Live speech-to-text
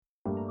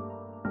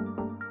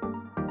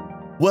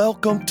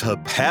Welcome to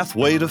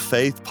Pathway to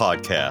Faith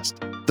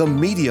podcast, the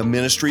media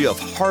ministry of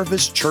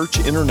Harvest Church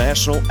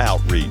International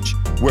Outreach,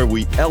 where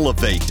we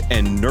elevate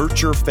and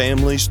nurture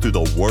families through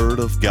the Word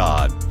of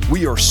God.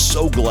 We are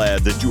so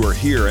glad that you are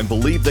here and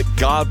believe that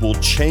God will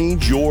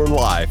change your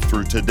life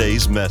through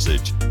today's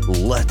message.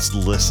 Let's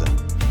listen.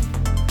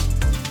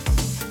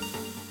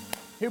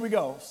 Here we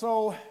go.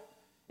 So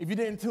if you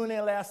didn't tune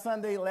in last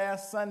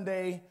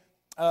Sunday,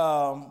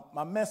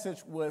 my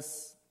message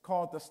was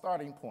called The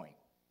Starting Point.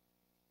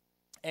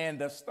 And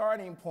the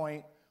starting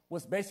point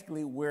was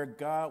basically where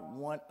God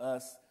wants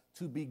us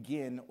to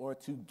begin or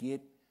to get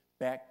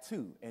back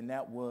to. And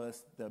that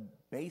was the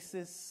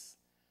basis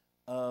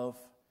of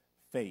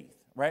faith,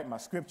 right? My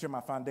scripture,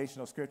 my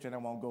foundational scripture, and I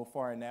won't go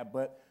far in that,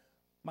 but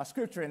my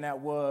scripture in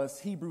that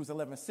was Hebrews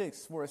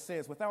 11:6, where it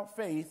says, without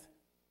faith,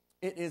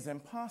 it is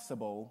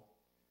impossible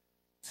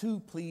to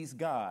please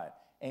God.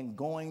 And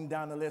going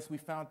down the list, we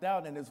found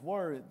out in his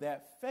word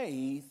that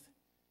faith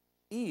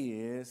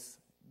is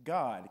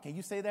God. Can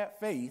you say that?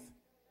 Faith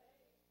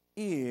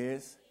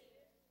is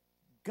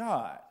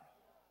God.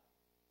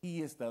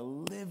 He is the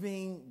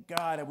living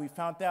God. And we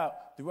found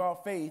out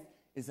throughout faith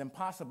is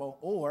impossible,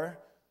 or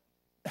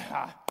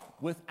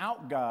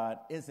without God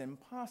is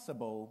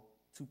impossible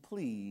to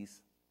please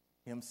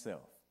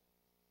himself.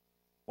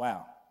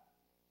 Wow.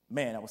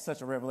 Man, that was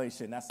such a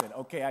revelation. I said,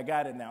 okay, I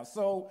got it now.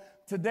 So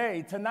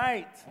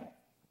tonight,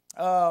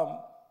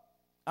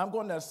 I'm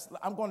going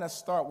to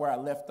start where I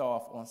left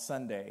off on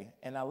Sunday,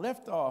 and I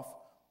left off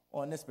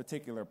on this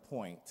particular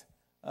point.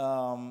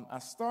 I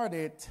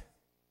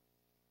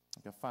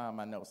can find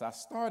my notes. I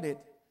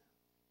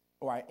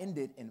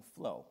ended in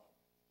flow.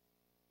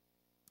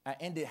 I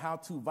ended how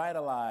to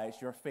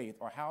vitalize your faith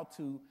or how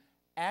to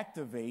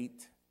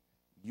activate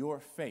your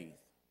faith,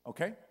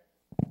 okay?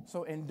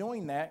 So in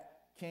doing that,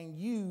 can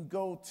you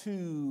go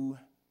to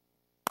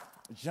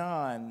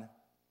John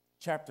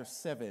chapter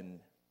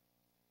 7,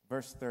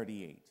 verse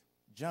 38.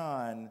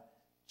 John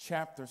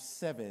chapter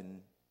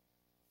 7,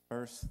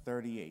 verse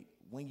 38.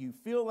 When you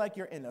feel like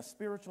you're in a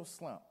spiritual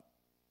slump,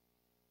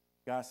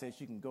 God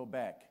says you can go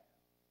back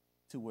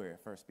to where it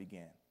first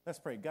began. Let's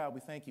pray. God,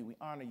 we thank you. We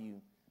honor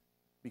you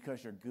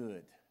because you're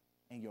good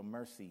and your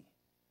mercy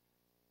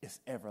is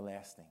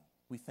everlasting.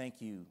 We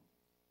thank you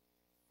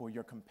for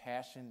your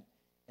compassion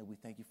and we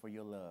thank you for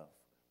your love.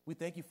 We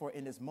thank you for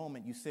in this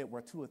moment you said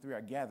where two or three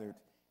are gathered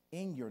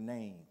in your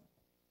name.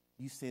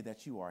 You say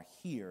that you are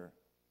here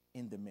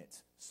in the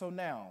midst. So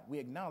now we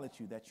acknowledge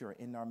you that you're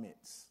in our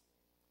midst.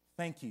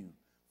 Thank you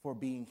for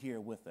being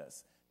here with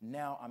us.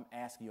 Now I'm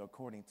asking you,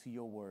 according to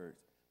your word,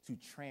 to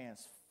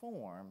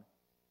transform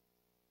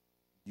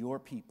your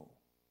people,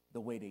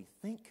 the way they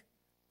think,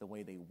 the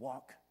way they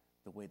walk,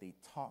 the way they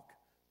talk,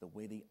 the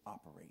way they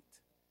operate.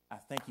 I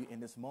thank you in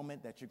this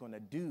moment that you're going to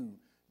do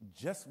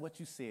just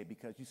what you said,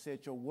 because you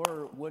said your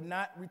word would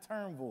not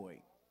return void,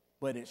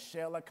 but it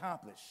shall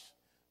accomplish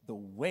the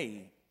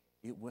way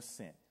it was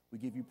sent. We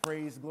give you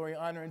praise, glory,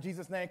 honor in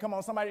Jesus' name. Come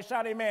on, somebody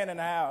shout amen in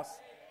the house.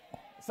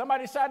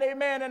 Somebody shout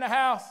amen in the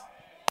house.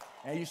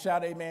 And you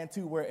shout amen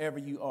too wherever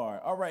you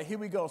are. All right, here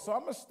we go. So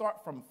I'm going to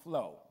start from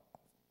flow.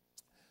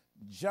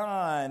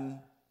 John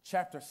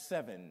chapter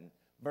 7,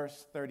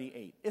 verse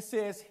 38. It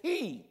says,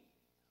 he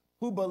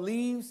who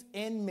believes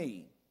in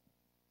me,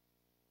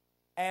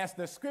 as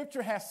the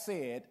scripture has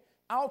said,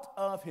 out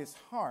of his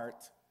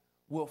heart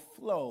will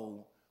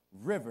flow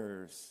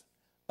rivers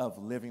of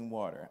living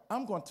water.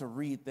 I'm going to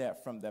read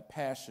that from the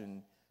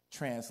Passion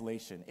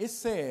Translation. It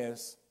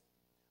says,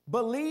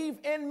 believe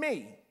in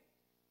me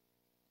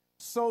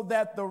so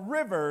that the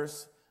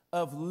rivers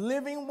of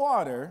living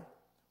water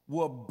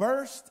will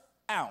burst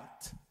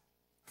out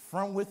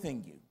from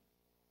within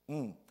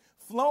you,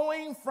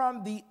 flowing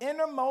from the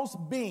innermost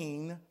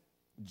being,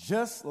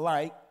 just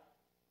like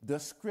the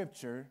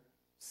scripture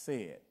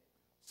said.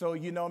 So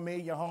you know me,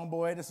 your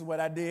homeboy, this is what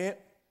I did.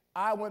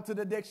 I went to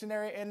the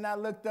dictionary and I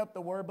looked up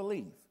the word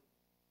believe,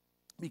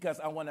 because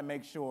I want to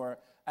make sure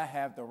I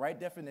have the right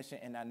definition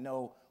and I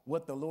know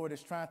what the Lord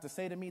is trying to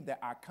say to me, that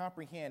I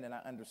comprehend and I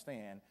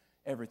understand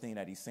everything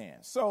that he's saying.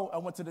 So I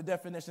went to the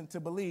definition to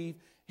believe.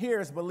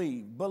 Here's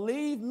believe.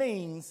 Believe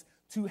means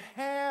to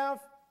have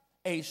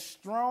a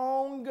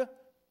strong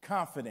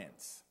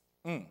confidence.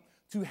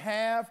 To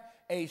have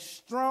a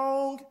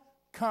strong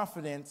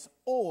confidence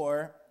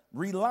or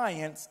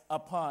reliance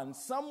upon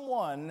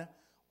someone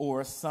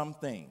or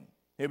something.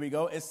 Here we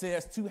go. It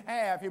says to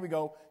have, here we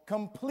go,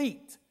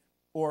 complete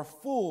or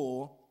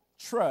full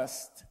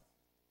trust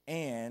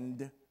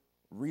and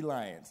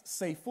reliance.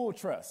 Say full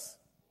trust.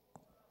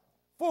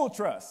 Full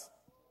trust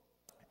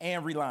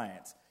and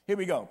reliance. Here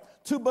we go.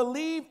 To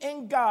believe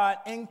in God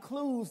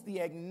includes the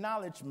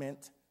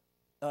acknowledgement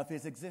of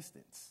his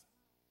existence.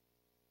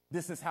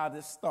 This is how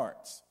this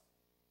starts.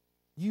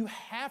 You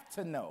have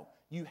to know,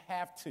 you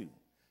have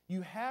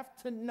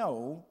to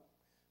know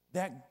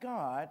that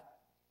God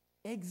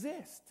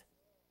exists.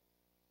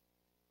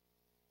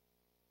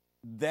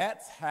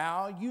 That's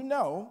how you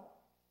know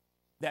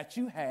that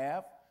you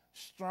have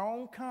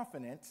strong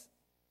confidence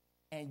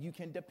and you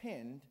can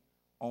depend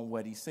on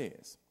what he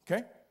says,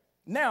 okay?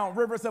 Now,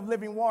 rivers of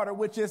living water,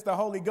 which is the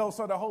Holy Ghost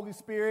or the Holy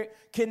Spirit,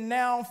 can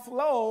now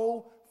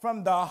flow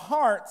from the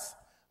hearts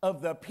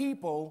of the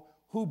people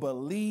who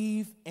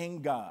believe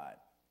in God.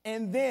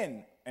 And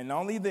then, and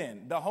only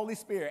then, the Holy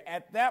Spirit,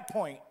 at that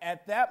point,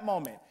 at that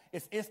moment,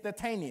 it's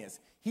instantaneous.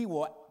 He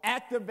will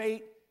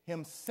activate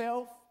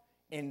himself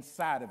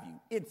inside of you.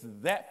 It's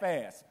that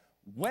fast.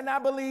 When I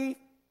believe,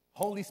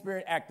 Holy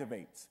Spirit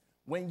activates.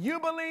 When you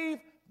believe,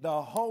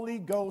 the Holy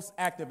Ghost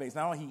activates.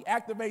 Now, he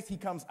activates, he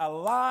comes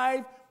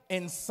alive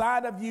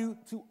inside of you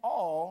to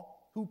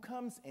all who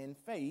comes in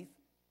faith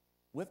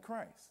with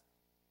Christ.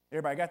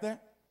 Everybody got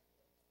that?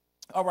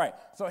 All right,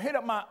 so hit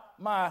up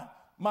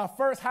my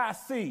first high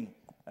C.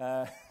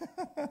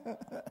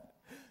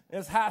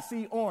 It's high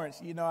C orange.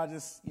 I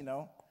just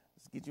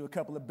get you a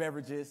couple of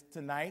beverages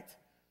tonight.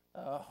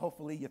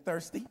 Hopefully you're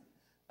thirsty.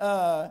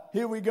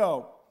 Here we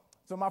go.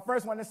 So my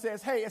first one, it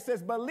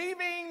says,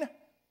 believing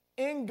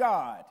in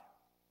God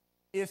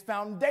is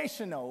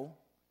foundational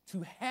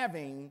to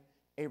having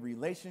a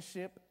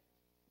relationship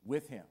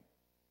with him.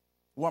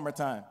 One more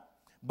time.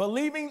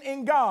 Believing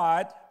in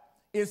God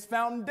is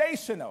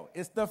foundational.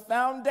 It's the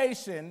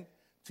foundation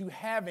to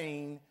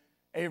having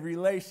a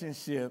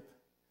relationship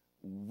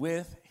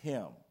with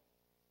him.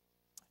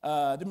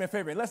 Do me a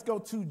favor. Let's go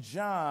to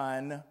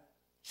John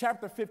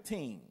chapter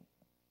 15,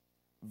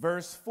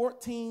 verse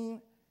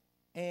 14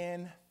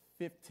 and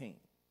 15.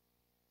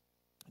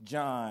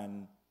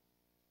 John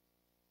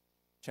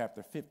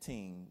chapter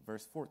 15,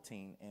 verse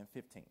 14 and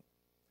 15.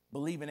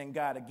 Believing in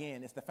God,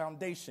 again, is the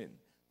foundation.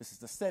 This is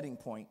the setting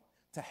point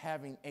to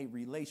having a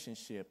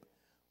relationship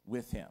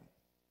with him.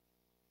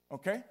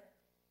 Okay?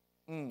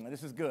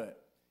 This is good.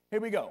 Here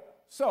we go.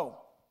 So,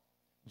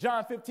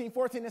 John 15,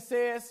 14, it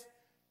says,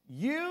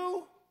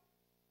 you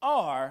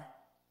are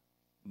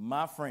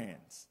my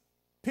friends.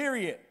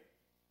 Period.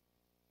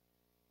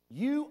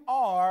 You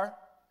are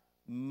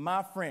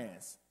my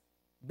friends.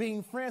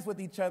 Being friends with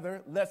each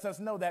other lets us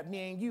know that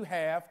me and you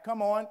have,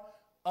 come on,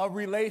 a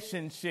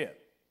relationship.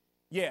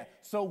 Yeah,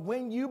 so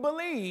when you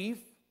believe,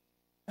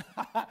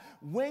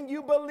 when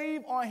you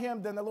believe on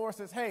him, then the Lord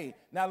says, hey,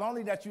 not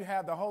only that you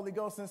have the Holy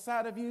Ghost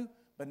inside of you,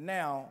 but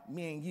now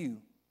me and you,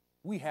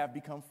 we have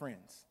become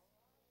friends.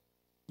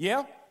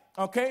 Yeah?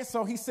 Okay,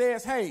 so he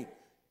says, hey,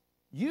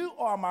 you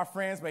are my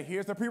friends, but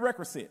here's the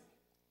prerequisite.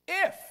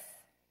 If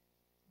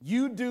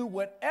you do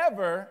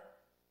whatever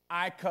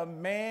I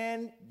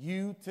command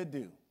you to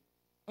do.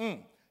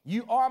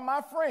 You are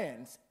my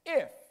friends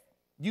if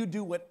you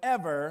do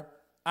whatever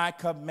I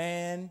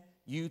command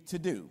you to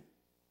do.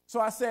 So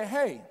I said,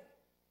 hey,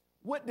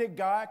 what did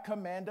God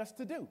command us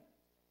to do?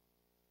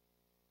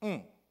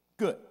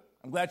 Good.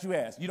 I'm glad you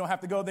asked. You don't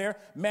have to go there.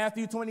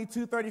 Matthew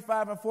 22,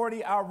 35 and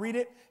 40, I'll read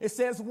it. It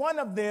says, one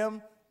of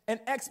them, an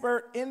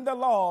expert in the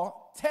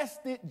law,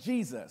 tested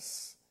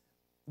Jesus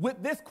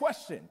with this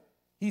question.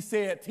 He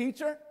said,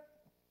 teacher,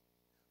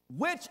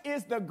 which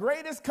is the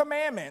greatest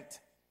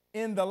commandment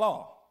in the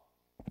law?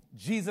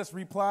 Jesus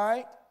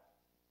replied,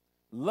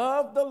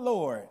 love the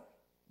Lord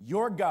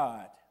your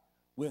God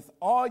with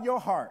all your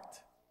heart,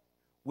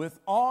 with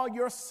all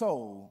your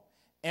soul,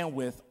 and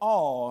with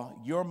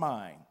all your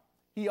mind.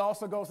 He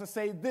also goes to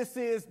say, this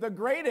is the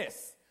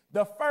greatest,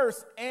 the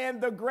first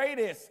and the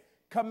greatest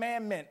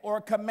commandment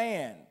or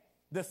command.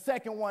 The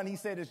second one, he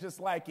said, is just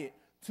like it,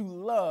 to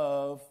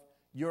love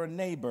your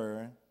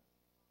neighbor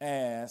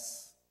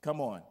as,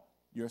 come on,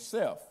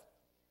 yourself.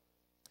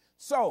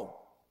 So,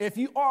 if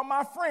you are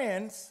my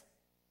friends,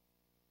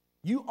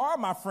 you are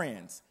my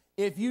friends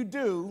if you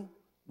do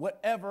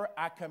whatever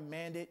I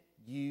commanded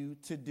you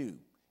to do.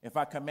 If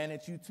I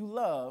commanded you to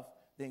love,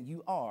 then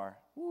you are,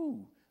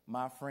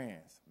 my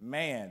friends.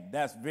 Man,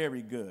 that's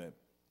very good.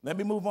 Let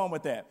me move on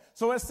with that.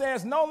 So it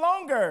says, no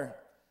longer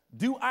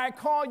do I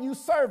call you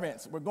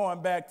servants. We're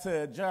going back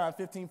to John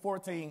 15,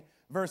 14,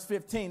 verse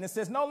 15. It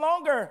says, no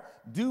longer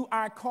do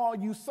I call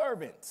you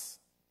servants,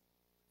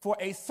 for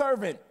a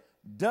servant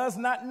does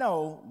not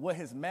know what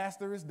his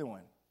master is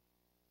doing.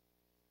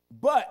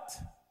 But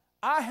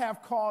I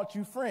have called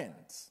you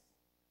friends.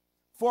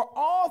 For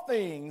all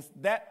things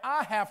that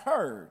I have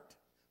heard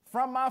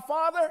from my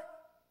Father,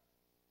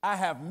 I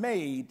have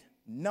made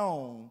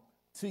known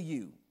to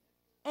you.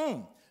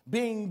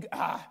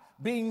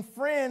 Being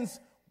friends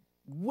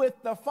with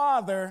the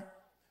Father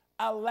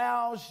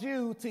allows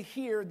you to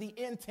hear the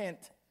intent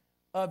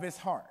of his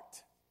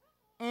heart.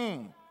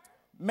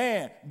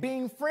 Man,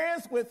 being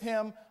friends with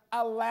him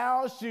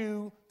allows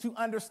you to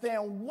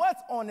understand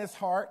what's on his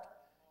heart,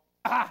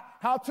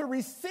 how to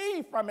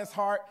receive from his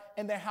heart,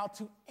 and then how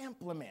to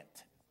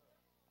implement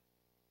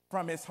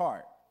from his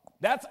heart.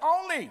 That's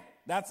only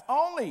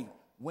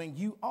when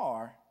you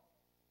are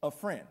a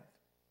friend.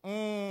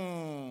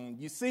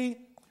 You see,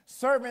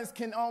 servants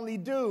can only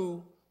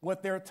do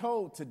what they're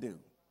told to do.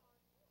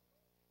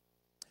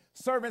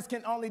 Servants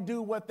can only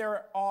do what they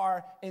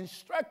are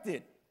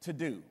instructed to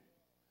do.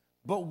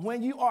 But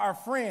when you are a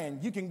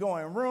friend, you can go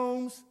in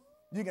rooms,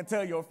 You can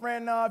tell your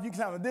friend off. You can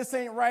tell them this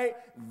ain't right,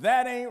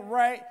 that ain't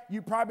right.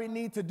 You probably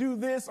need to do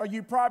this, or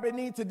you probably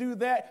need to do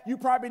that. You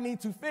probably need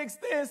to fix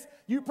this.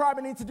 You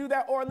probably need to do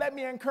that. Or let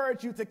me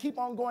encourage you to keep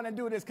on going and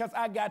do this because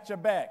I got your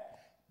back.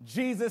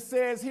 Jesus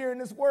says here in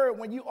this word,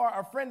 when you are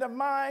a friend of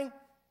mine,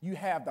 you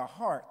have the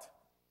heart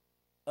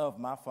of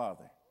my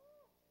Father.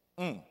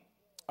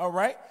 All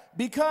right?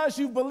 Because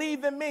you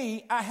believe in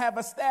me, I have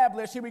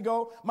established, here we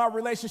go, my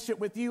relationship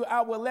with you.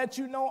 I will let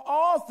you know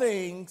all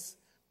things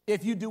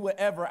if you do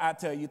whatever I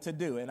tell you to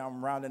do. And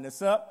I'm rounding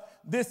this up.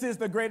 This is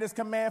the greatest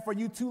command for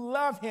you to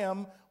love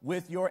him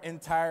with your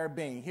entire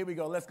being. Here we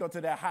go. Let's go to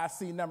that high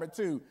C number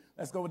 2.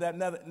 Let's go with that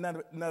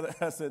another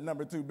I said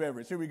number 2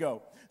 beverage. Here we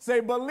go.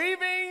 Say,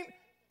 believing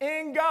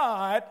in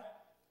God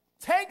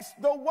takes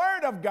the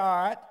word of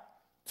God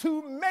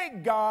to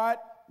make God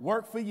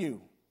work for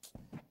you.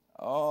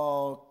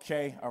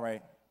 Okay. All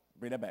right.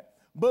 Bring that back.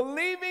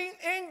 Believing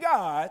in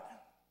God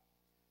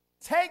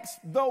takes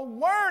the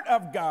word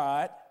of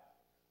God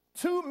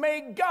to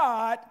make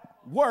God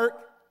work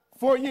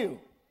for you.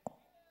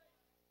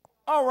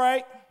 All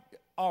right.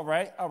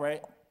 Okay,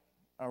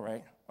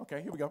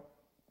 here we go.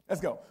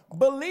 Let's go.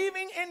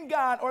 Believing in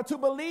God, or to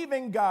believe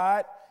in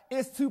God,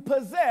 is to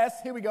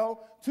possess, here we go,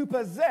 to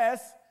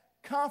possess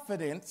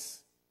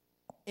confidence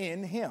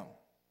in him.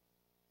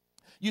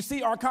 You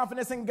see, our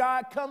confidence in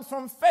God comes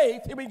from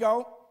faith, here we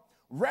go,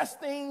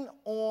 resting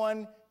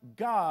on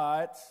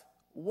God's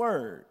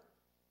word.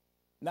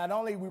 Not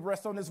only we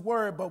rest on his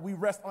word, but we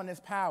rest on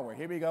his power.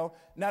 Here we go.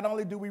 Not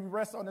only do we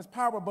rest on his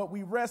power, but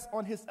we rest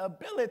on his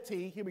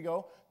ability, here we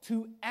go,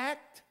 to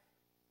act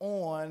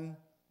on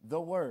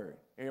the word.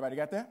 Everybody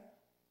got that?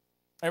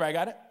 Everybody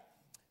got it?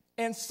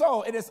 And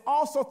so it is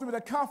also through the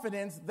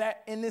confidence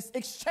that in this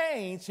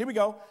exchange, here we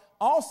go,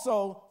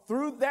 also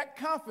through that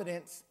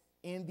confidence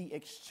in the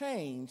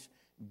exchange,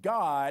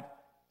 God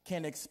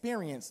can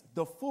experience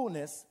the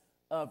fullness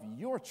of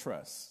your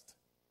trust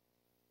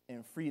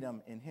and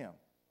freedom in him.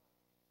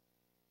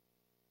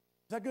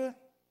 Is that good?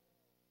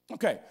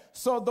 Okay,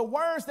 so the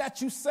words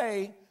that you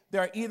say,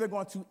 they're either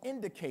going to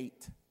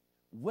indicate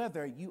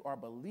whether you are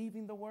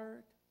believing the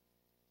word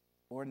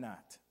or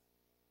not.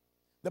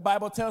 The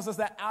Bible tells us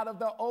that out of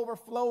the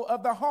overflow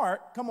of the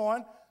heart, come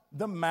on,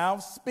 the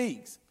mouth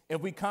speaks.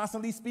 If we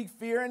constantly speak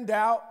fear and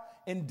doubt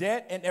and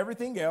debt and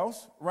everything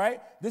else,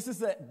 right? This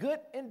is a good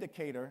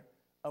indicator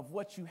of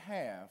what you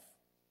have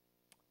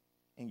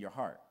in your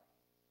heart.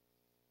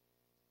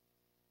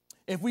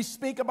 If we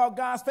speak about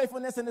God's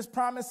faithfulness and his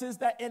promises,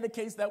 that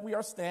indicates that we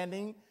are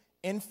standing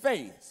in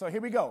faith. So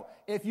here we go.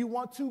 If you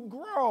want to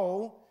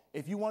grow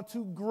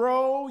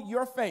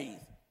your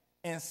faith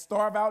and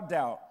starve out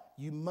doubt,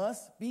 you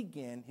must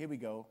begin, here we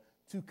go,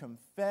 to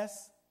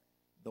confess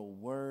the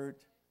word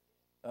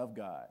of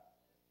God.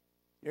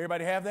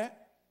 Everybody have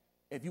that?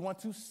 If you want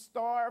to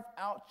starve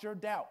out your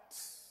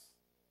doubts,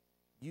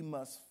 you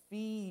must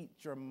feed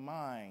your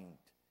mind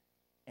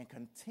and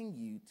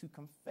continue to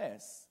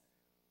confess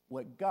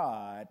what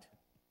God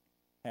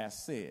has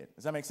said.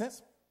 Does that make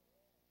sense?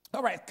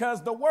 All right,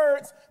 because the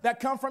words that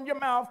come from your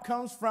mouth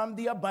comes from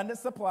the abundant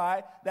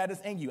supply that is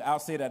in you. I'll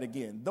say that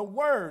again. The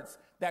words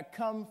that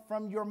come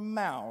from your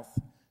mouth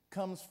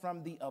comes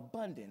from the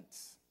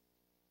abundance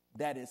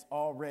that is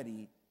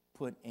already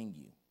put in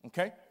you.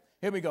 Okay?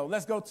 Here we go.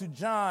 Let's go to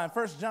John.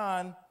 1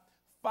 John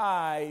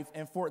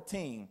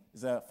 5:14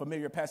 is a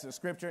familiar passage of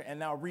scripture, and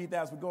now read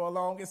that as we go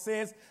along. It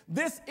says,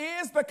 this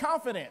is the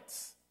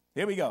confidence.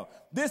 Here we go.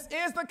 This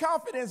is the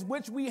confidence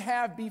which we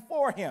have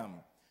before him,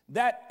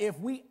 that if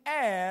we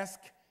ask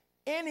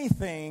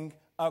anything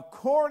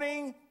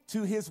according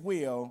to his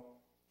will,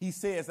 he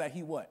says that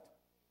he what?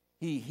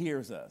 He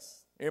hears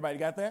us. Everybody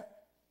got that?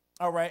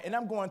 All right, and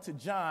I'm going to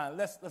John.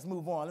 Let's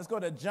move on. Let's go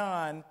to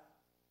John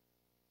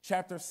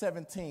chapter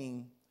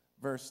 17,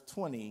 verse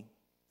 20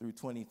 through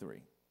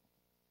 23.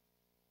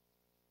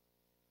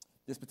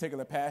 This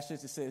particular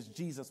passage, it says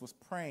Jesus was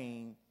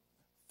praying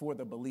for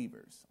the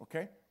believers,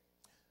 okay?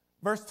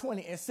 Verse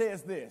 20, it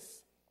says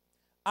this,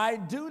 I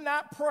do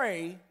not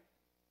pray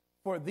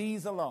for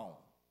these alone,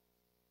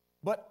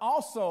 but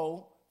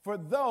also for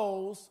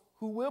those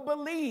who will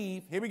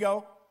believe, here we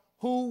go,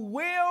 who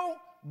will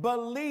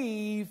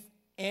believe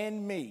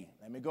in me.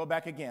 Let me go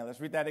back again.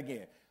 Let's read that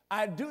again.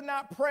 I do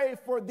not pray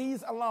for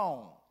these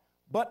alone,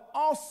 but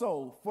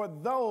also for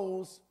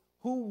those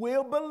who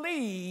will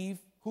believe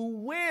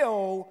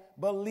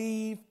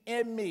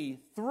in me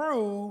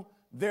through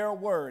their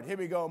word. Here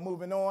we go,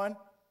 moving on.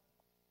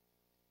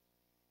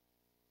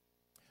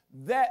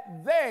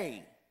 That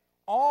they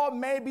all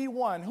may be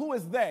one. Who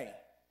is they?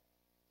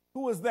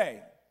 Who is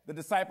they? The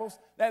disciples.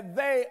 That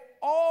they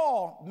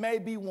all may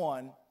be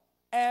one,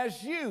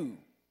 as you,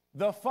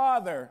 the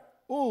Father,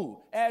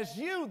 as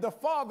you, the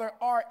Father,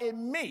 are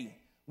in me,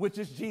 which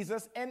is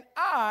Jesus, and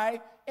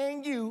I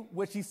in you,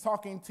 which he's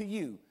talking to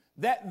you,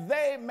 that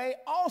they may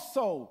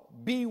also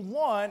be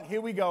one, here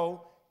we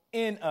go,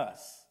 in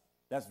us.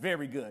 That's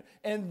very good.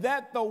 And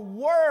that the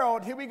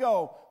world, here we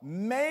go,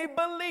 may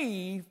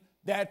believe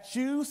that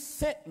you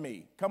sent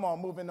me. Come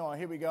on, moving on.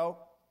 Here we go.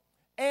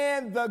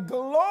 And the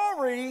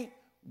glory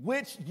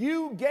which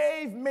you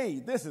gave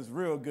me. This is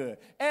real good.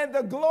 And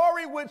the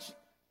glory which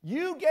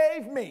you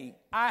gave me,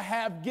 I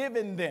have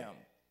given them.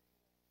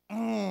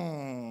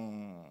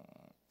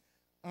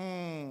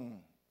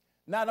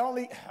 Not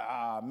only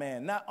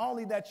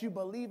that you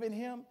believe in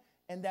him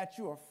and that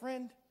you're a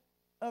friend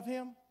of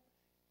him,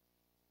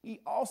 he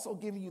also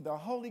gave you the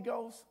Holy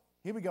Ghost.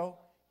 Here we go.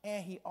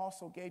 And he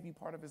also gave you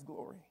part of his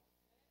glory.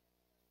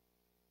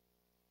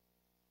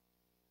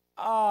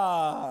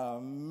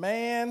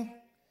 Man,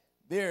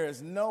 there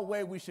is no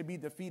way we should be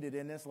defeated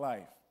in this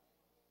life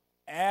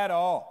at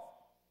all.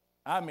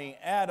 I mean,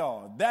 at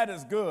all. That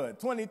is good.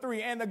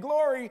 23, and the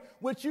glory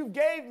which you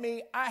gave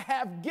me, I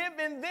have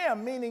given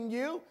them, meaning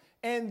you,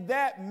 and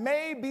that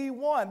they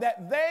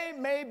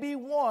may be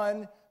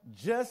one,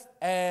 just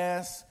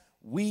as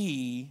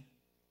we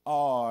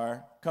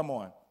are. Come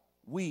on,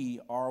 we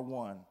are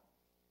one.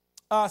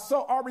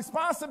 So our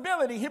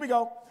responsibility, here we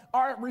go.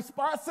 Our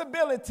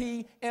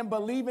responsibility in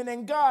believing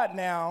in God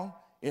now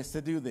is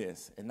to do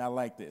this, and I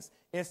like this.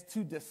 It's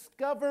to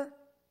discover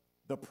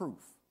the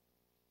proof.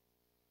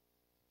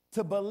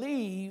 To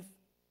believe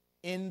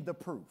in the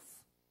proof.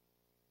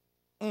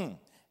 And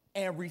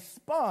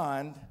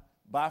respond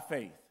by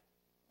faith.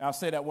 I'll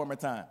say that one more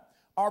time.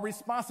 Our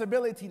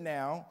responsibility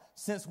now,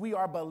 since we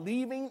are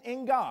believing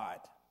in God,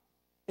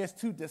 is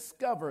to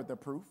discover the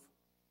proof,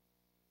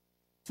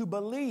 to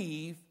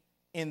believe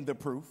in the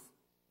proof,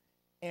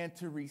 and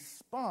to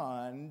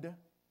respond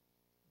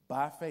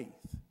by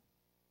faith.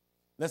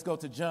 Let's go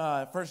to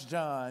John, 1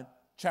 John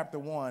chapter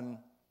 1,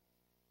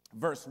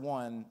 verse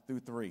 1 through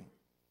 3.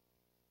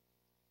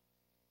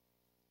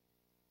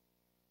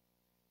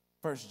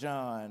 1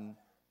 John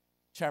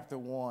chapter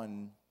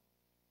 1,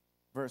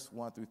 verse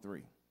 1 through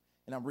 3.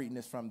 And I'm reading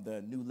this from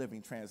the New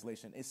Living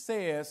Translation. It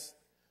says,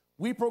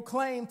 we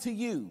proclaim to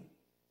you,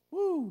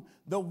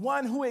 the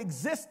one who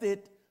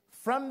existed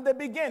from the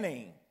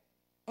beginning,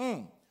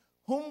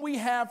 whom we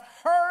have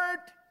heard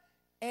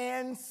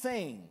and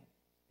seen.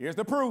 Here's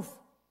the proof.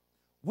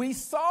 We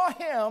saw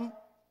him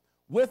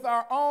with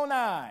our own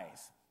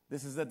eyes.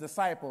 This is the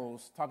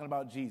disciples talking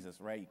about Jesus,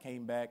 right? He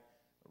came back,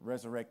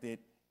 resurrected,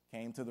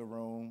 came to the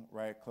room,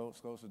 right?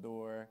 Closed the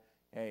door.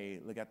 Hey,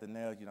 look at the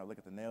nails. Look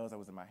at the nails that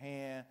was in my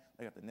hand.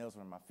 Look at the nails that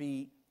were in my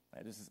feet.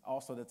 This is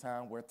also the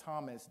time where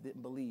Thomas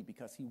didn't believe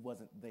because he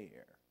wasn't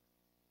there.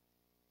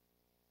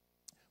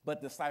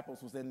 But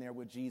disciples was in there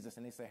with Jesus,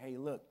 and they said, hey,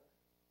 look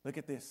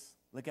at this.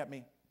 Look at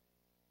me.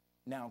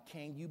 Now,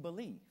 can you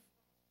believe?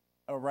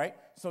 All right.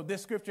 So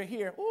this scripture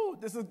here,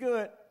 this is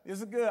good. This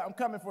is good. I'm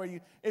coming for you.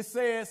 It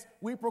says,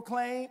 we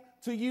proclaim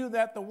to you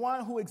that the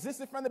one who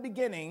existed from the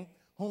beginning,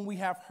 whom we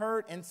have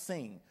heard and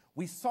seen.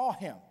 We saw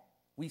him.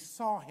 We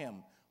saw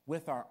him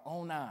with our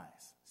own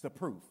eyes. It's the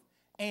proof.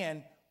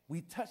 And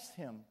we touched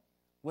him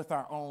with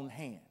our own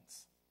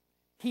hands.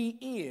 He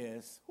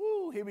is,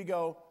 here we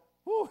go.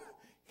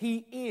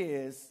 He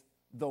is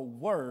the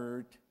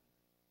word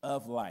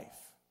of life.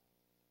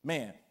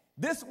 Man,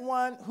 this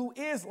one who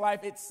is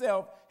life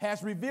itself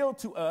has revealed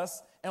to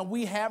us, and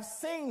we have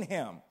seen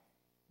him.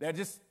 They're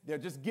just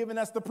giving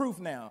us the proof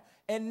now.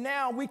 And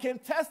now we can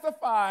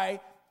testify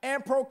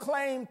and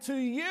proclaim to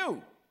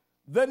you,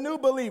 the new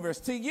believers,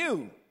 to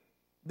you,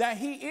 that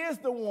he is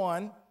the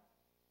one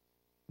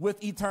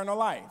with eternal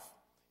life.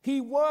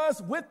 He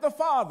was with the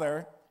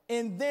Father,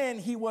 and then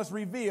he was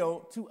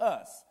revealed to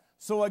us.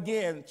 So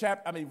again,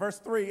 verse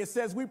 3, it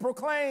says, we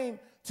proclaim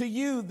to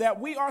you that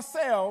we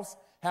ourselves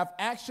have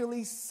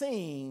actually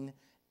seen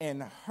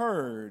and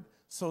heard,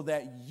 so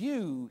that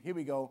you, here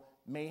we go,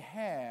 may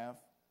have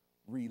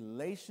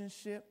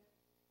relationship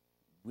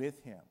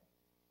with him.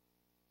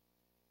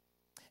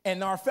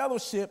 And our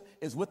fellowship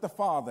is with the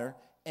Father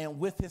and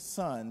with his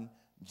Son,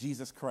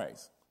 Jesus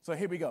Christ. So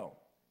here we go.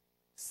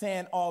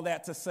 Saying all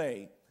that to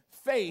say,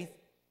 faith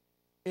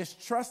is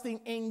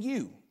trusting in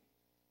you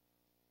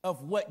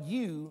of what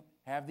you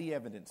have the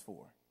evidence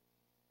for.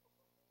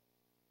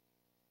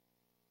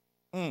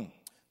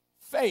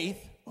 Faith,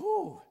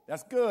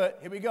 that's good.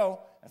 Here we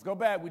go. Let's go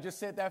back. We just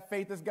said that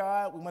faith is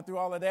God. We went through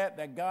all of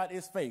that God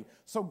is faith.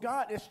 So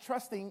God is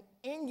trusting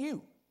in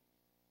you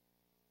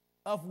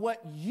of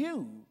what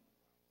you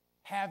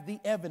have the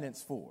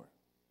evidence for,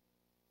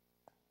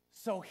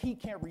 so he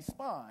can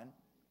respond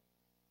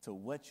to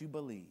what you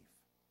believe.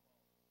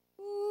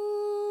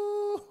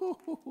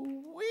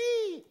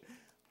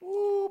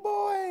 Ooh,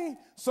 boy.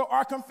 So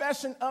our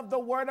confession of the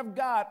word of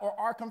God, or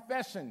our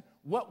confession,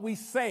 what we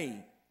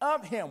say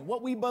of him,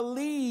 what we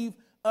believe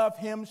of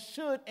him,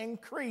 should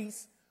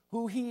increase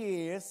who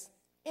he is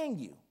in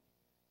you.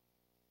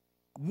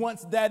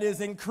 Once that is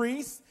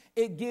increased,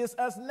 it gives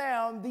us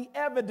now the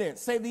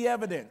evidence, say the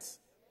evidence,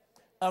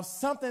 of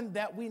something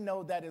that we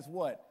know that is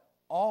what?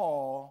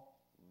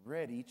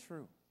 Already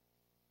true.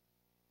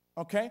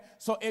 Okay?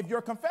 So if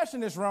your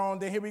confession is wrong,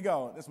 then here we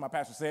go. This is what my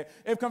pastor said.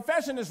 If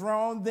confession is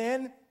wrong,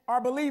 then our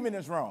believing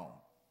is wrong.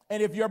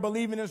 And if your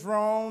believing is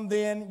wrong,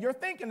 then your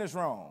thinking is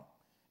wrong.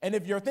 And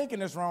if your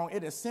thinking is wrong,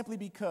 it is simply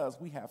because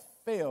we have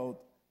failed.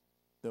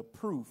 The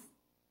proof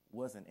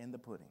wasn't in the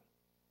pudding.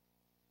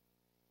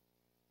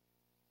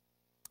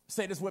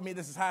 Say this with me.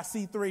 This is high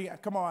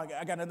C3. Come on,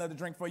 I got another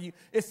drink for you.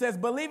 It says,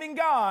 believing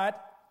God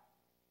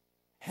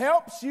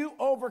helps you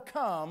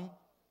overcome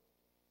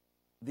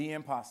the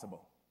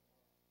impossible.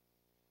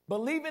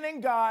 Believing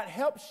in God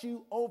helps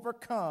you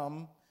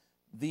overcome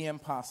the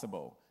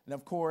impossible. And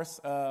of course,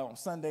 on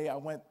Sunday, I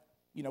went,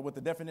 with the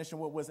definition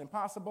of what was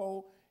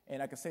impossible.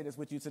 And I can say this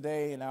with you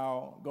today, and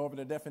I'll go over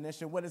the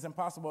definition. What is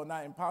impossible?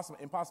 Not impossible.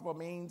 Impossible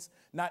means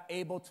not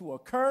able to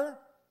occur,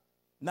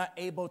 not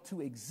able to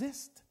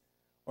exist,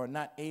 or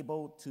not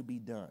able to be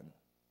done.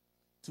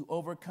 To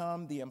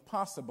overcome the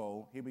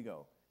impossible, here we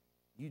go.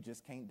 You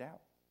just can't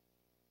doubt.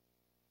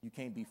 You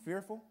can't be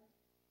fearful.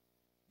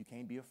 You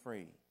can't be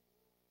afraid.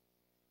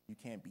 You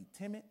can't be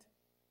timid.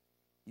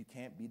 You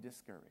can't be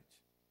discouraged.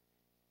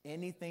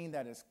 Anything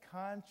that is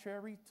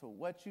contrary to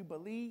what you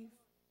believe,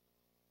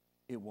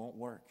 it won't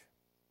work.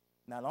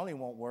 Not only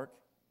won't work,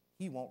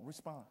 he won't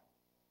respond.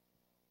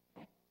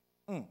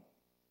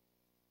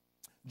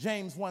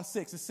 James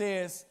 1:6, it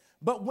says,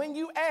 but when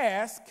you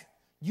ask,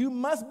 you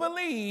must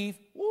believe.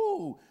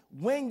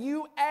 When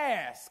you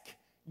ask,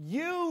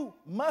 you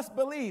must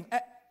believe.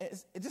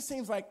 It just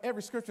seems like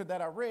every scripture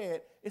that I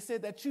read, it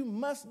said that you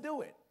must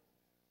do it.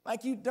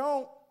 Like you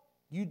don't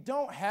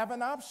have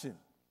an option.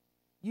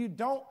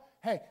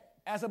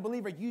 As a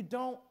believer, you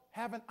don't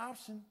have an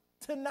option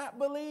to not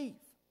believe.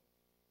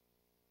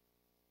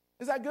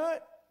 Is that good?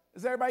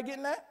 Is everybody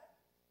getting that?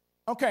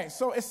 Okay,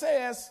 so it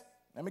says,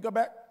 let me go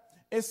back.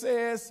 It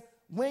says,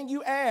 when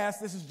you ask,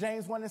 this is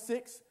James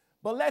 1:6,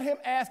 but let him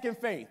ask in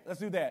faith.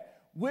 Let's do that.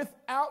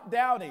 Without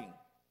doubting,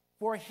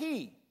 for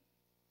he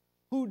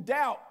who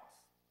doubts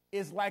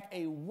is like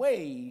a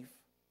wave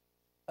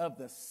of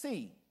the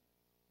sea,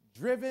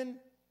 driven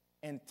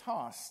and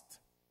tossed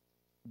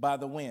by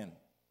the wind.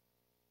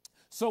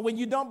 So when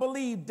you don't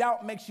believe,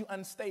 doubt makes you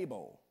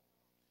unstable.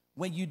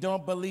 When you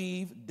don't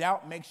believe,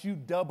 doubt makes you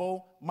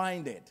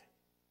double-minded.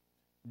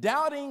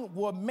 Doubting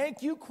will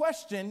make you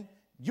question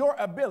your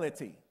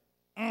ability.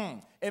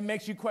 It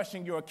makes you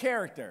question your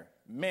character.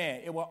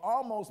 Man, it will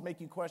almost make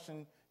you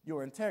question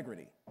your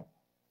integrity.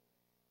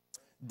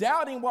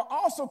 Doubting will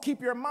also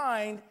keep your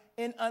mind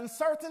in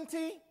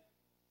uncertainty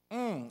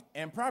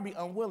and probably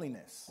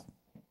unwillingness.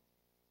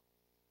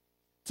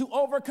 To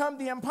overcome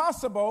the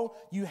impossible,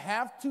 you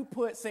have to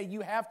put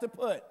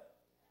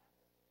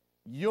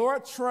your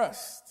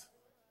trust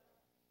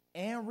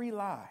and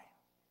rely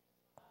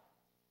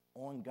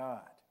on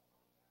God.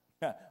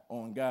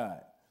 On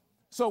God.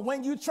 So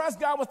when you trust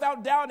God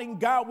without doubting,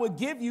 God will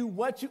give you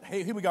what you,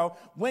 here we go.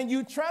 When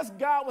you trust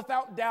God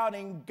without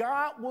doubting,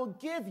 God will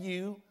give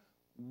you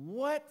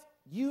what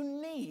you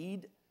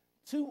need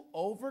to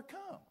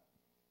overcome.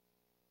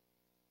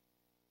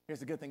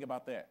 Here's the good thing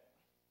about that.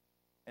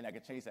 And I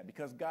can change that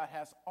because God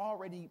has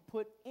already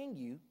put in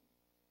you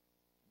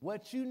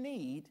what you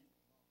need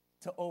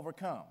to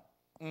overcome.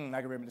 I can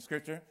remember the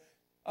scripture.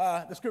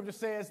 The scripture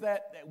says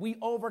that we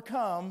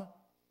overcome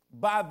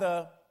by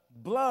the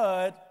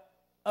blood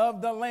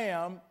of the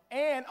Lamb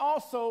and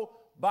also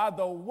by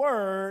the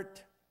word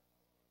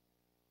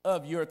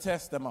of your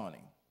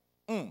testimony.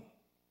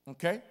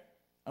 Okay,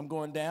 I'm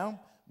going down.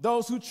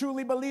 Those who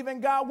truly believe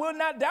in God will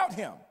not doubt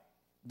him.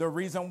 The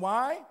reason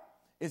why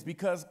is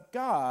because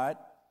God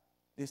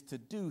is to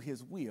do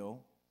his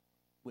will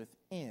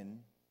within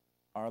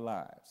our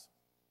lives.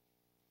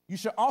 You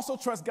should also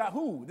trust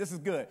God. This is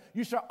good.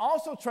 You should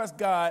also trust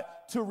God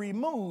to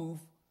remove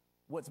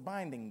what's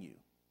binding you.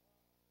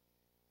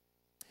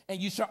 And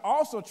you should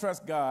also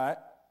trust God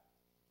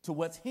to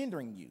what's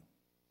hindering you.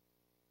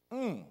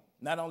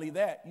 Not only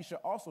that, you should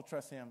also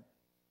trust him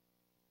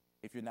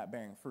if you're not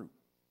bearing fruit.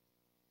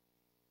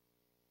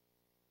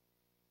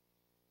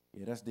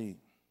 Yeah, that's deep.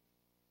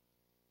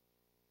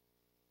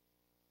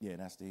 Yeah,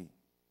 that's deep.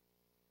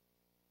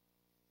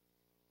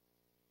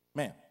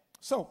 Man,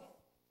 so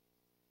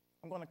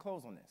I'm going to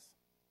close on this.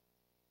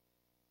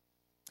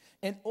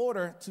 In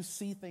order to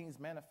see things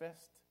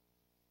manifest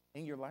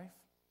in your life,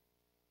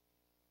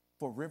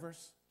 for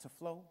rivers to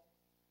flow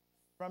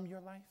from your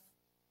life,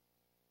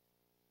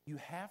 you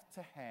have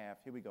to have,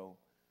 here we go,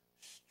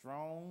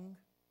 strong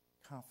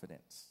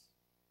confidence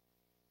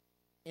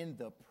in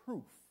the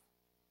proof.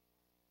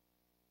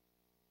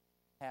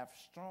 Have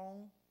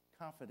strong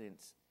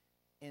confidence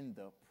in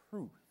the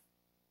proof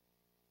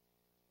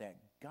that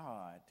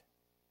God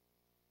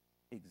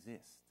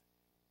exists.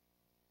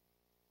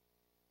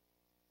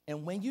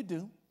 And when you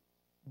do,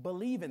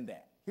 believe in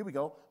that. Here we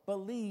go.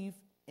 Believe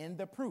in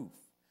the proof.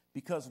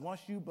 Because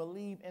once you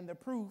believe in the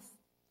proof,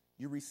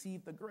 you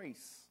receive the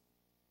grace,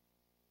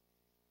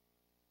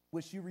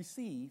 which you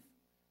receive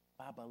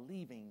by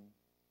believing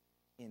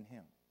in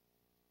him.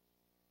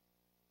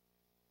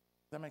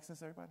 Does that make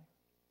sense, everybody?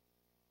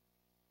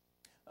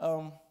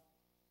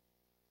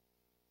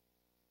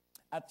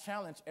 I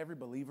challenge every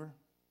believer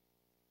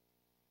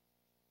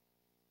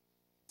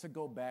to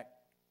go back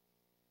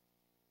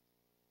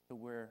to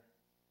where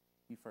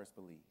you first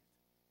believed.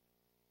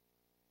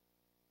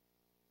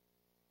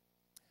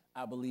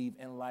 I believe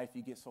in life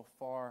you get so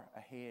far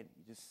ahead,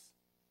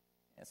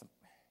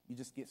 you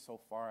just get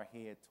so far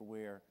ahead to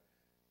where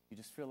You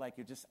just feel like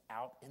you're just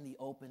out in the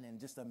open and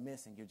just a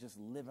miss, and you're just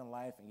living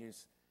life, and you're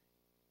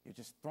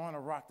just throwing a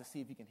rock to see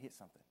if you can hit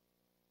something.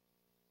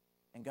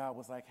 And God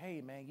was like,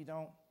 hey, man, you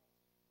know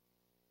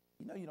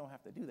you don't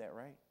have to do that,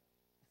 right?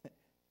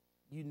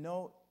 you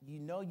know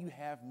you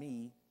have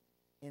me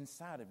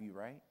inside of you,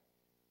 right?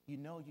 You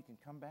know you can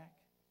come back.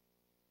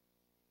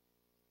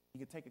 You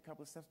can take a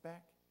couple of steps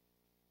back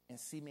and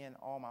see me in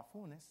all my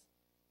fullness.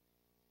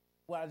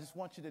 What I just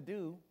want you to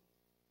do,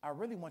 I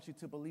really want you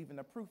to believe in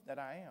the proof that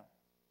I am.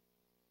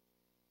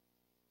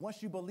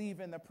 Once you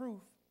believe in the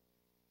proof,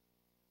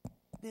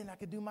 then I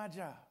can do my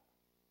job.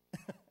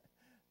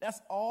 That's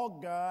all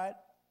God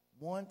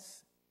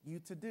wants you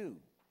to do.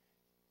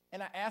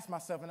 And I asked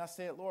myself, and I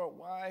said, Lord,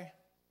 why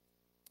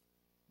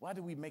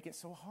do we make it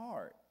so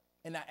hard?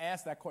 And I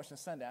asked that question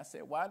Sunday. I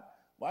said,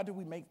 why do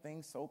we make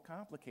things so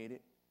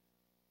complicated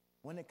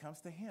when it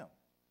comes to him?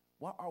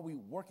 Why are we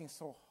working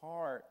so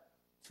hard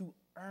to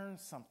earn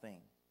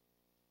something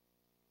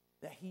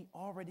that he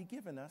already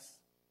given us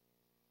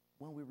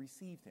when we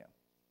received him?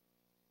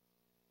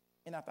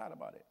 And I thought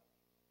about it.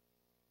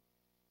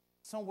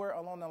 Somewhere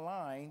along the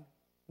line,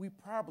 we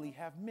probably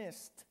have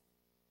missed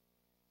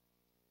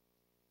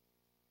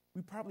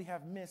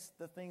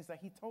the things that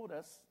he told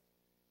us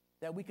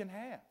that we can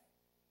have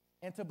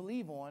and to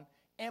believe on,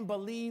 and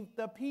believe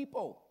the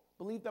people.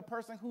 Believe the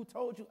person who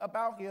told you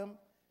about him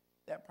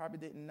that probably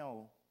didn't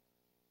know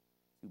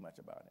too much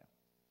about him.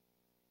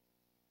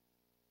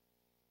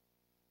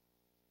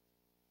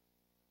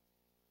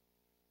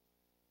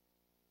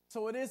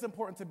 So it is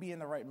important to be in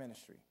the right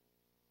ministry.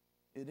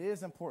 It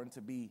is important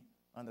to be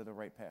under the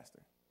right pastor.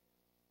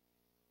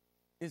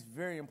 It's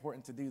very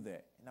important to do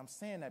that. And I'm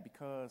saying that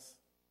because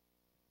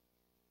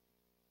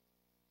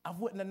I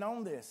wouldn't have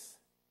known this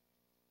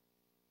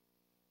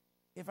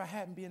if I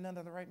hadn't been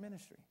under the right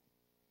ministry.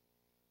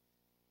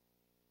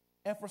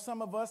 And for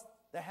some of us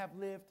that have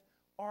lived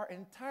our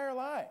entire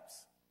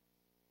lives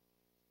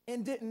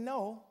and didn't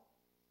know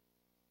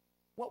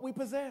what we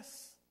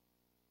possess.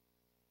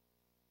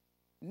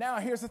 Now,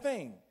 here's the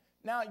thing.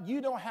 Now,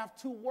 you don't have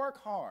to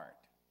work hard.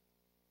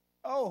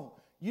 Oh,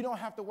 you don't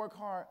have to work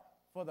hard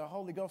for the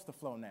Holy Ghost to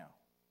flow now.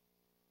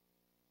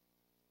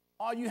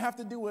 All you have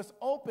to do is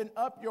open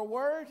up your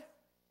word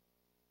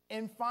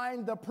and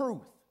find the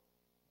proof.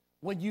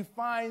 When you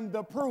find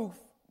the proof,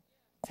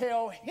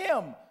 tell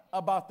him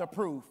about the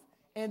proof.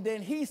 And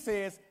then he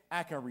says,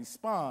 I can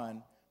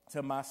respond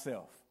to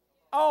myself.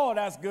 Oh,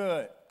 that's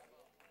good.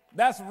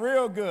 That's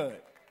real good.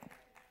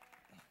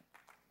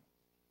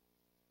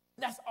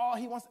 That's all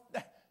he wants.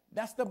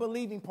 That's the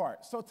believing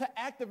part. So to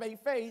activate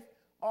faith,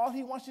 all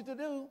he wants you to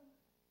do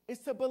is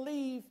to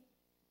believe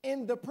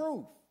in the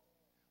proof.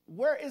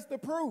 Where is the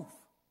proof?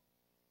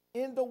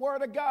 In the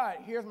Word of God.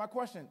 Here's my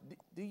question.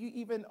 Do you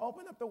even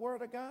open up the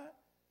Word of God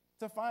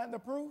to find the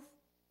proof?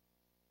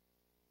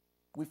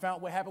 We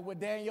found what happened with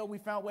Daniel. We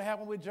found what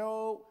happened with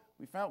Job.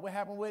 We found what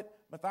happened with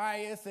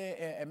Matthias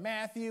and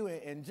Matthew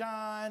and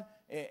John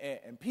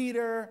and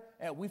Peter.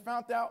 And we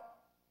found out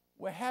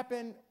what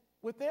happened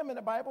with them in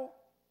the Bible.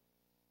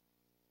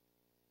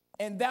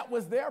 And that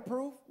was their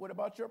proof. What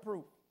about your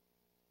proof?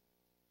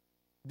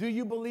 Do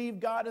you believe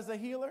God is a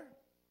healer?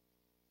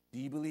 Do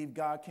you believe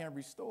God can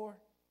restore?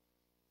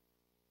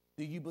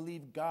 Do you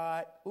believe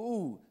God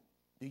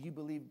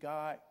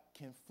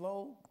can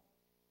flow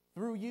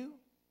through you?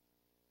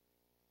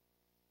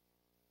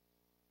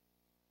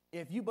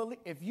 If you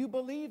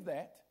believe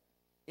that,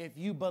 if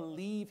you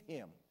believe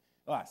him,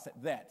 I said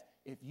that.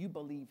 If you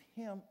believe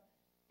him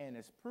and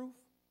his proof,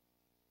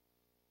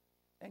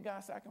 then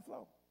God said I can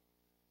flow.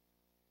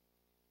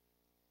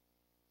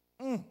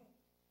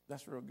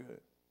 That's real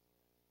good.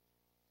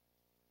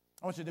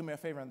 I want you to do me a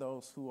favor, and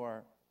those who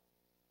are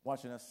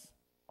watching us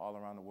all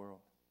around the world,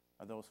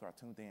 or those who are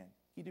tuned in, can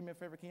you do me a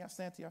favor? Can y'all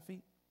stand to your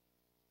feet?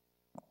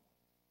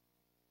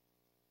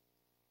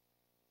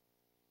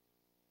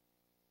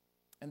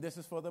 And this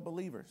is for the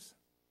believers.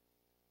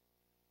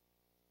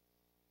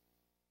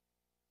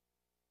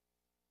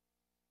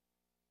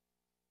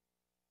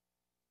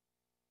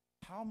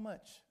 How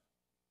much,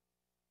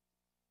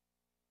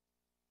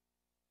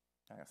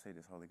 I gotta say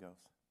this, Holy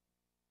Ghost.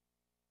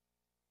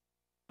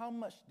 How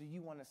much do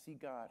you want to see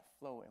God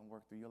flow and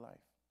work through your life?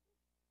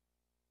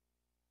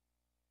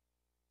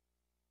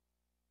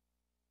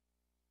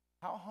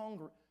 How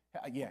hungry,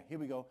 here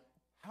we go.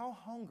 How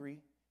hungry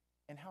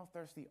and how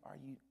thirsty are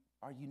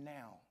you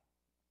now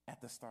at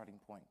the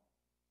starting point?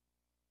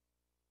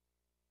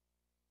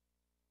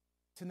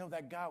 To know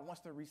that God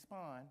wants to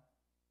respond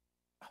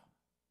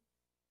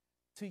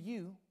to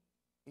you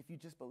if you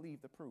just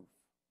believe the proof.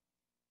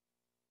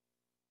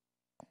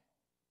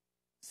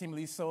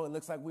 Seemingly so, it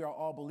looks like we are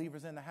all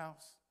believers in the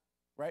house,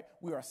 right?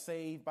 We are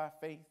saved by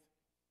faith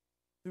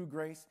through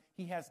grace.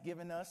 He has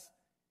given us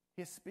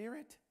his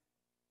Spirit,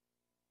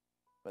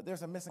 but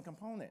there's a missing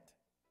component.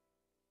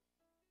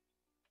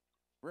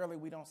 Rarely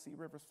we don't see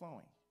rivers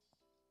flowing.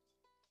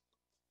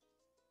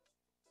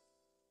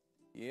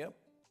 Yep.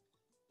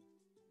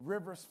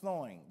 Rivers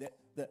flowing,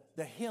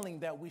 the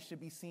healing that we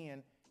should be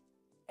seeing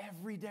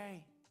every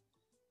day.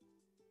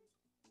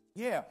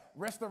 Yeah,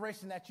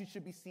 restoration that you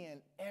should be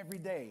seeing every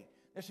day.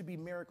 There should be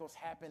miracles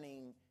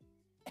happening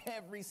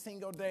every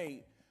single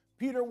day.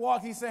 Peter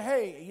walked, he said,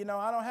 hey,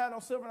 I don't have no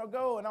silver, no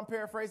gold, and I'm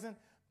paraphrasing,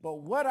 but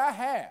what I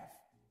have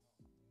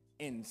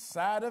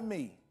inside of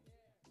me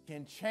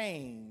can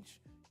change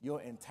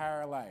your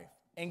entire life.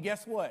 And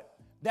guess what?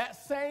 That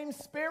same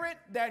spirit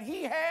that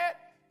he had,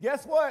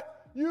 guess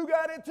what? You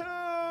got it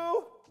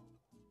too.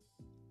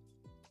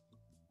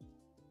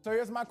 So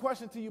here's my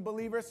question to you,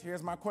 believers.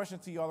 Here's my question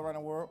to you all around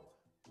the world.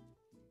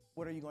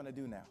 What are you going to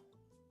do now?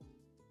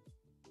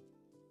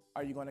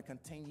 Are you going to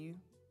continue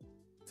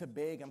to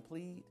beg and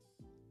plead?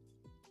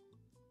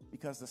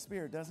 Because the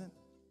Spirit doesn't?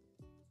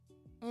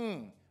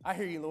 I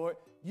hear you, Lord.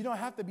 You don't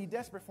have to be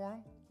desperate for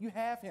him. You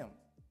have him.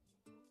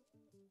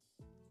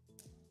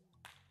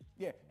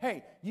 Yeah.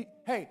 Hey, you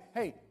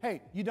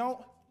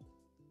don't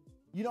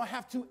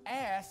have to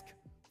ask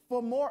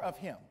for more of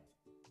him.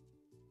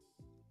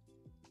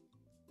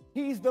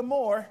 He's the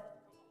more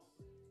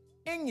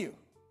in you.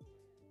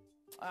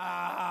 All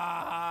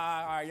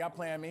right, y'all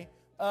playing me.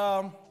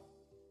 Yeah.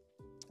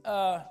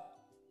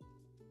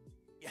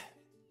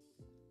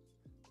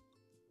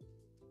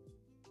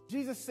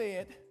 Jesus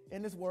said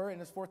in his word, in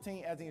his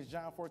 14, as in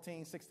John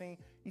 14:16,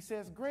 he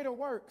says, greater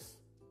works.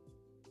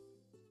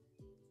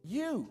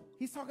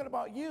 He's talking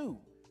about you.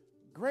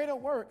 Greater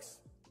works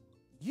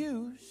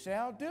you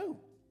shall do.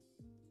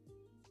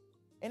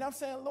 And I'm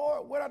saying,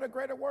 Lord, what are the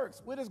greater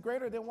works? What is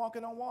greater than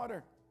walking on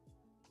water?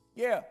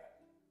 Yeah.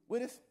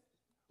 What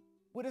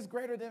is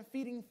greater than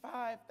feeding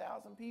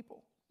 5,000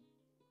 people?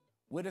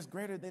 What is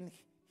greater than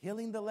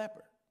healing the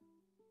leper?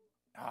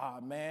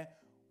 Man.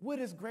 What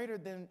is greater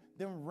than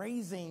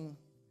raising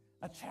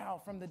a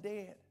child from the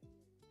dead?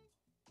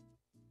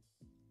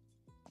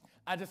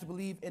 I just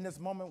believe in this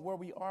moment where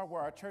we are,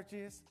 where our church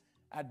is,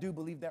 I do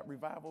believe that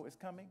revival is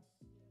coming.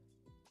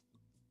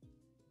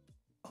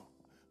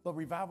 But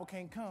revival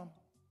can't come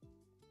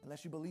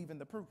unless you believe in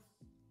the proof.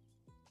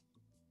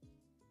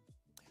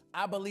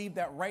 I believe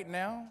that right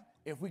now,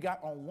 if we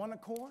got on one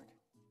accord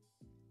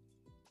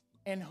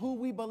and who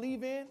we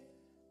believe in,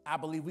 I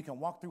believe we can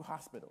walk through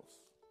hospitals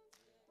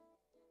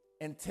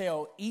and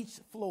tell each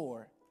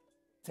floor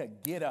to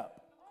get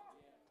up.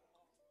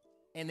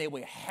 And they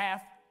will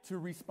have to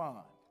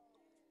respond.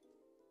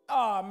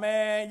 Oh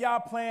man, y'all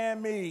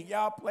playing me.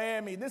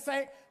 This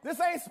ain't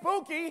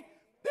spooky.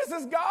 This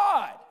is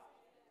God.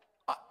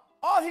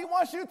 All he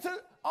wants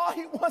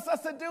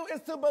us to do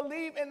is to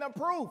believe in the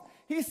proof.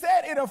 He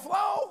said it'll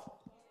flow.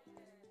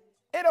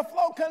 It'll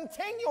flow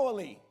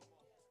continually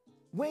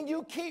when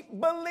you keep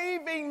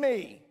believing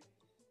me.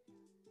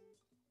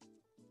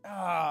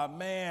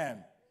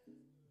 Man.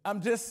 I'm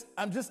just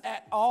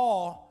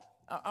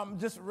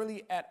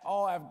really at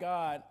awe of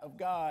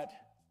God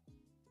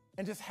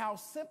and just how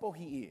simple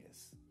he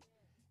is.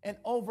 And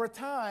over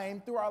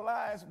time, through our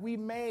lives, we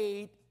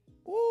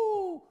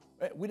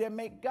didn't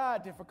make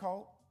God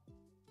difficult.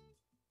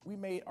 We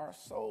made our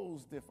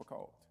souls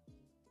difficult.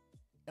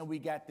 And we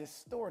got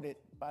distorted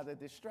by the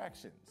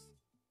distractions.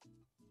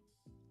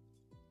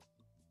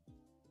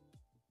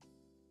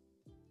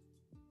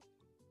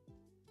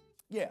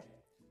 Yeah.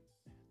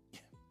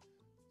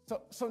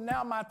 So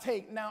now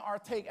our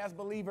take as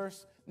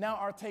believers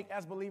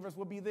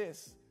will be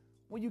this.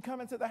 When you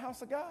come into the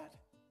house of God,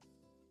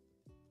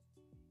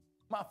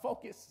 my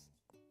focus,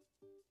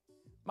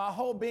 my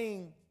whole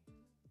being,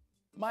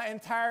 my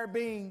entire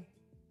being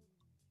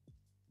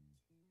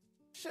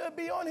should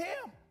be on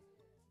him.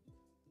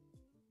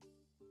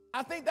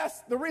 I think that's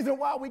the reason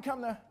why we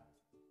come to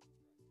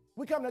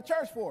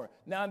church for.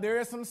 Now, there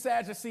is some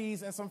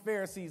Sadducees and some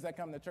Pharisees that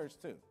come to church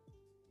too.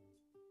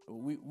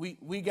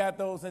 We got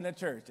those in the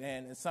church,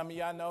 and some of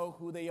y'all know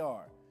who they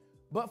are.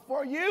 But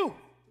for you,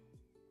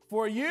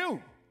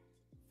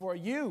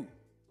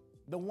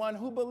 the one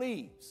who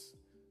believes,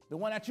 the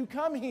one that you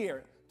come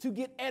here to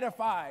get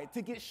edified,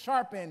 to get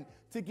sharpened,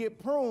 to get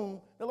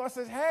pruned, the Lord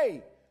says,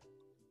 hey,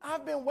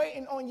 I've been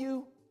waiting on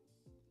you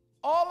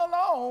all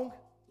along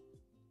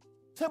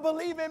to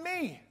believe in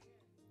me.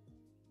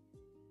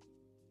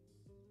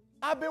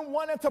 I've been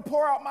wanting to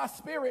pour out my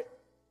spirit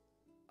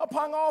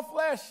upon all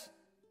flesh.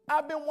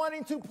 I've been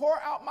wanting to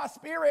pour out my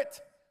spirit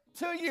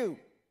to you.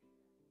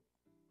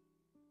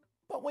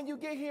 But when you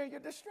get here, you're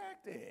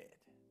distracted.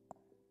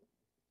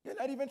 You're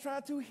not even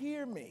trying to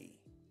hear me.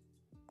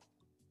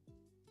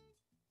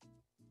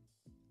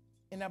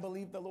 And I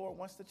believe the Lord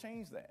wants to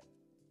change that.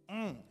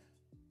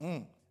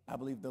 I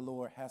believe the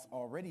Lord has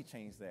already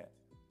changed that.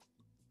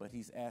 But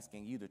he's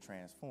asking you to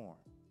transform.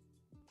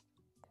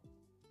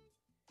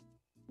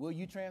 Will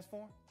you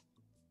transform?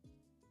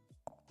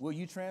 Will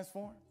you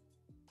transform?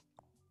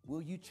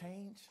 Will you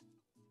change?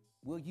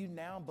 Will you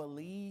now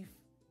believe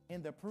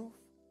in the proof?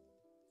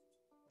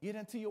 Get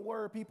into your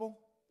word, people.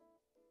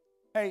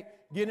 Hey,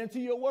 get into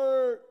your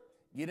word.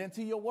 Get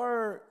into your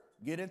word.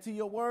 Get into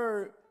your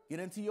word. Get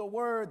into your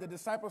word. The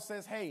disciple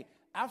says, hey,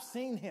 I've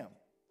seen him.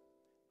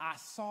 I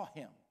saw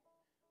him.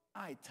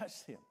 I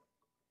touched him.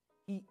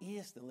 He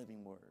is the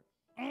living word.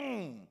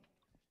 And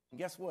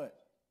guess what?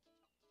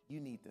 You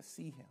need to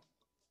see him.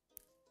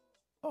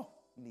 Oh,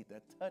 you need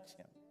to touch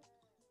him.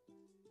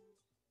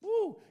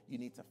 Woo! You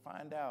need to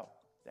find out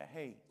that,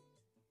 hey,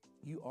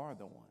 you are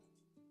the one.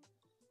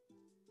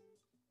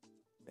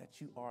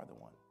 That you are the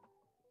one.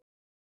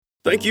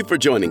 Thank you for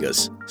joining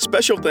us.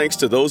 Special thanks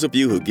to those of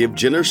you who give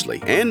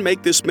generously and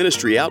make this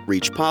ministry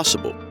outreach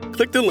possible.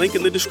 Click the link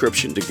in the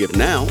description to give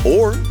now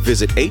or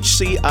visit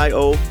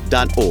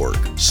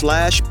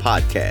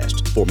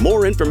hcio.org/podcast for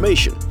more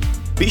information.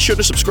 Be sure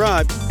to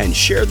subscribe and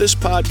share this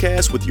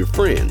podcast with your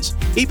friends.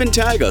 Even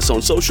tag us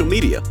on social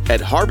media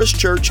at Harvest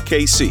Church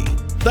KC.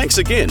 Thanks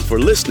again for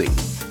listening.